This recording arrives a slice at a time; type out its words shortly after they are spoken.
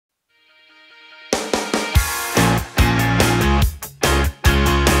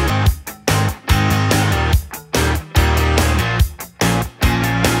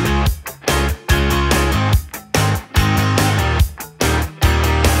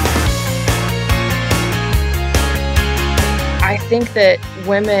think that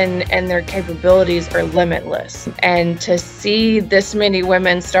women and their capabilities are limitless, and to see this many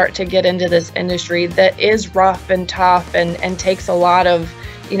women start to get into this industry that is rough and tough and takes a lot of,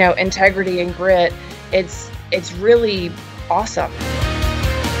 integrity and grit, it's really awesome.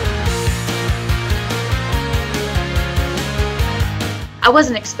 I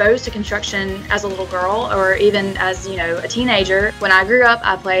wasn't exposed to construction as a little girl or even as, a teenager. When I grew up,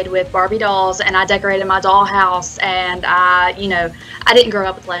 I played with Barbie dolls and I decorated my doll house, and I didn't grow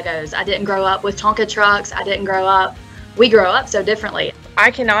up with Legos. I didn't grow up with Tonka trucks. We grow up so differently.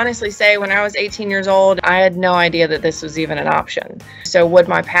 I can honestly say when I was 18 years old, I had no idea that this was even an option. So would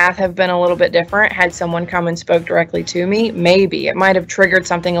my path have been a little bit different had someone come and spoke directly to me? Maybe. It might have triggered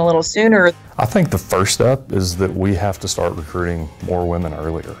something a little sooner. I think the first step is that we have to start recruiting more women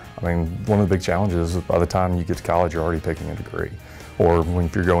earlier. I mean, one of the big challenges is by the time you get to college, you're already picking a degree. Or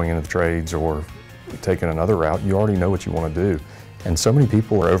if you're going into the trades or taking another route, you already know what you want to do. And so many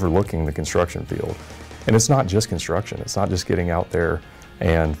people are overlooking the construction field. And it's not just construction. It's not just getting out there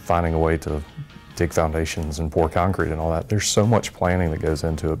and finding a way to dig foundations and pour concrete and all that. There's so much planning that goes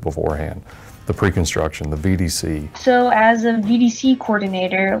into it beforehand. The pre-construction, the VDC. So as a VDC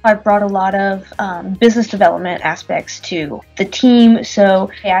coordinator, I've brought a lot of business development aspects to the team.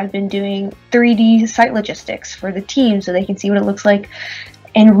 So I've been doing 3D site logistics for the team so they can see what it looks like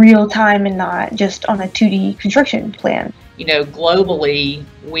in real time and not just on a 2D construction plan. Globally,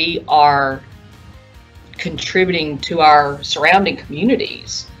 we are contributing to our surrounding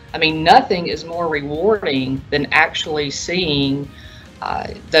communities. I mean, nothing is more rewarding than actually seeing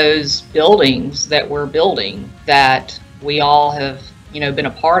those buildings that we're building that we all have, been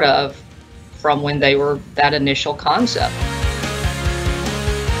a part of from when they were that initial concept.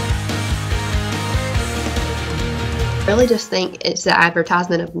 I really just think it's the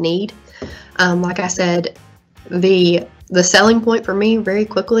advertisement of need. Like I said, the selling point for me very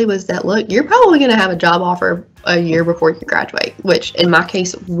quickly was that, look, you're probably going to have a job offer a year before you graduate, which in my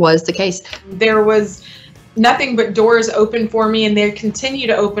case was the case. There was nothing but doors open for me, and they continue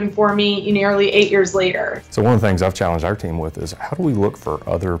to open for me nearly 8 years later. So one of the things I've challenged our team with is how do we look for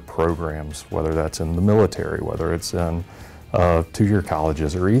other programs, whether that's in the military, whether it's in 2-year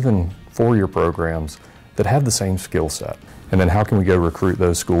colleges, or even 4-year programs that have the same skill set. And then how can we go recruit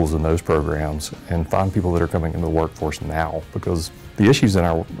those schools and those programs and find people that are coming into the workforce now? Because the issues in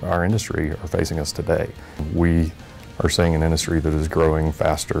our industry are facing us today. We are seeing an industry that is growing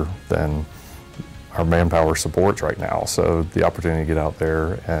faster than our manpower supports right now. So the opportunity to get out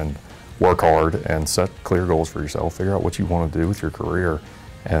there and work hard and set clear goals for yourself, figure out what you want to do with your career,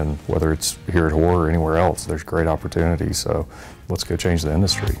 and whether it's here at HOR or anywhere else, there's great opportunities. So let's go change the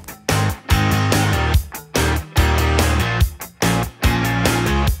industry.